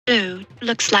Ooh,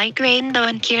 looks like Rainbow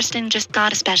and Kiersten just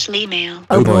got a special email.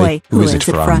 Oh boy, who is it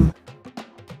from?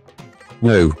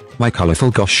 No, my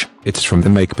colorful gosh, it's from the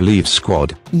Make-Believe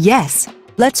Squad. Yes,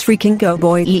 let's freaking go,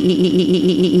 boy.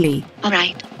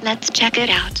 Alright, let's check it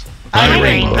out. Hi,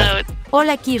 Rainbow.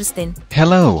 Hola, Kiersten.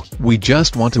 Hello, we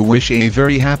just want to wish a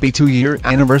very happy 2-year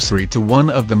anniversary to one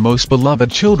of the most beloved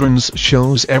children's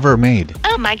shows ever made.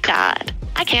 Oh my god,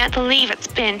 I can't believe it's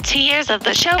been 2 years of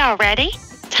the show already.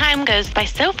 Time goes by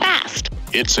so fast.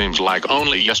 It seems like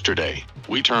only yesterday.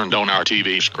 We turned on our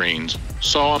TV screens,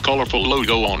 saw a colorful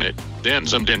logo on it, then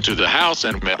zoomed into the house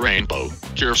and met Rainbow,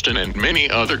 Kiersten, and many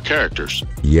other characters.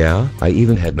 Yeah, I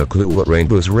even had no clue what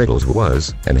Rainbow's Riddles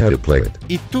was and how to play it.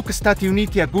 It took Stati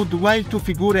Uniti a good while to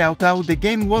figure out how the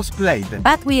game was played.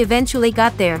 But we eventually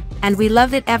got there, and we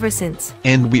loved it ever since.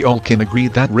 And we all can agree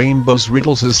that Rainbow's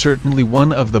Riddles is certainly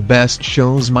one of the best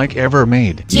shows Mike ever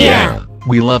made. Yeah!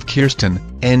 We love Kiersten,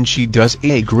 and she does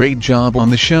a great job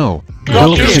on the show.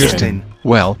 Go Kiersten!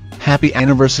 Well, happy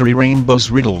anniversary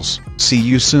Rainbow's Riddles. See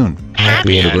you soon.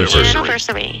 Happy anniversary.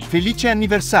 Felice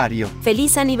anniversario.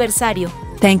 Feliz aniversario.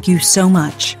 Thank you so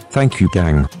much. Thank you,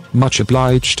 gang. Much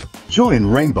obliged. Join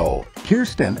Rainbow,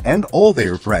 Kiersten, and all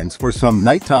their friends for some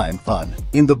nighttime fun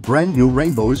in the brand new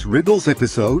Rainbow's Riddles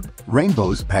episode,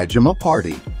 Rainbow's Pajama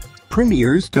Party.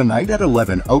 Premieres tonight at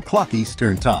 11 o'clock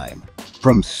Eastern Time.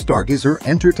 From Stargazer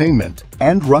Entertainment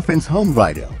and Ruffins Home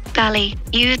Video. Golly,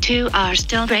 you two are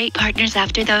still great partners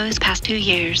after those past 2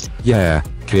 years. Yeah,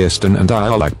 Kiersten and I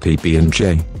are like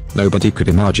PB&J. Nobody could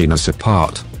imagine us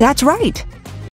apart. That's right.